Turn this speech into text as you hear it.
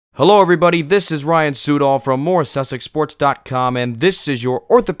Hello everybody, this is Ryan Sudol from MoreSussexSports.com, and this is your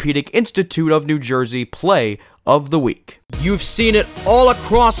Orthopedic Institute of New Jersey Play of the Week. You've seen it all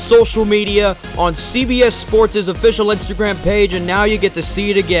across social media, on CBS Sports' official Instagram page, and now you get to see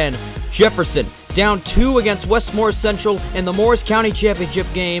it again. Jefferson down 2 against West Morris Central in the Morris County Championship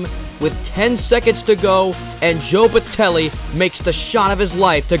game with 10 seconds to go, and Joe Batelli makes the shot of his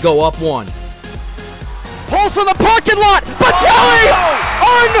life to go up 1. Pulls from the parking lot! Batelli! Oh!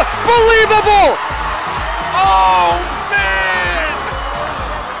 Unbelievable! Oh, man!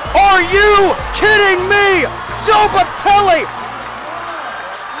 Are you kidding me? Joe Batelli!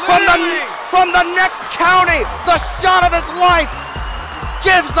 From the next county, the shot of his life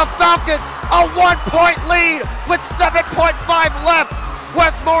gives the Falcons a 1-point lead with 7.5 left.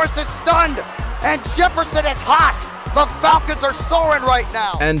 West Morris is stunned, and Jefferson is hot. The Falcons are soaring right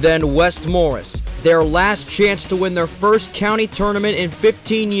now. And then West Morris, their last chance to win their first county tournament in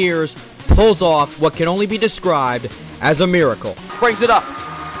 15 years, pulls off what can only be described as a miracle. Brings it up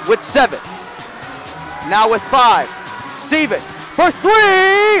with 7. Now with 5. Seavis for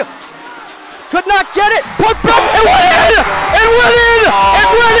 3. Could not get it. Put back. It went in. It went in. It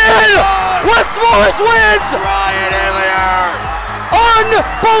went in. West Morris wins. Ryan Hillier.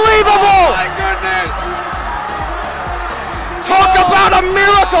 Unbelievable. Oh my goodness. Talk about a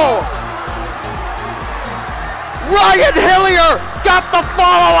miracle. Ryan Hillier got the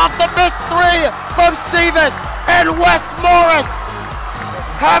follow off the missed 3 from Seavis, and West Morris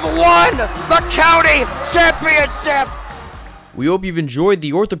have won the county championship. We hope you've enjoyed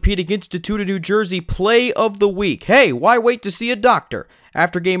the Orthopedic Institute of New Jersey Play of the Week. Hey, why wait to see a doctor?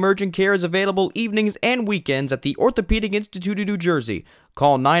 After-game urgent care is available evenings and weekends at the Orthopedic Institute of New Jersey.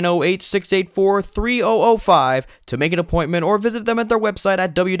 Call 908-684-3005 to make an appointment or visit them at their website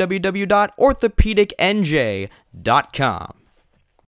at www.orthopedicnj.com.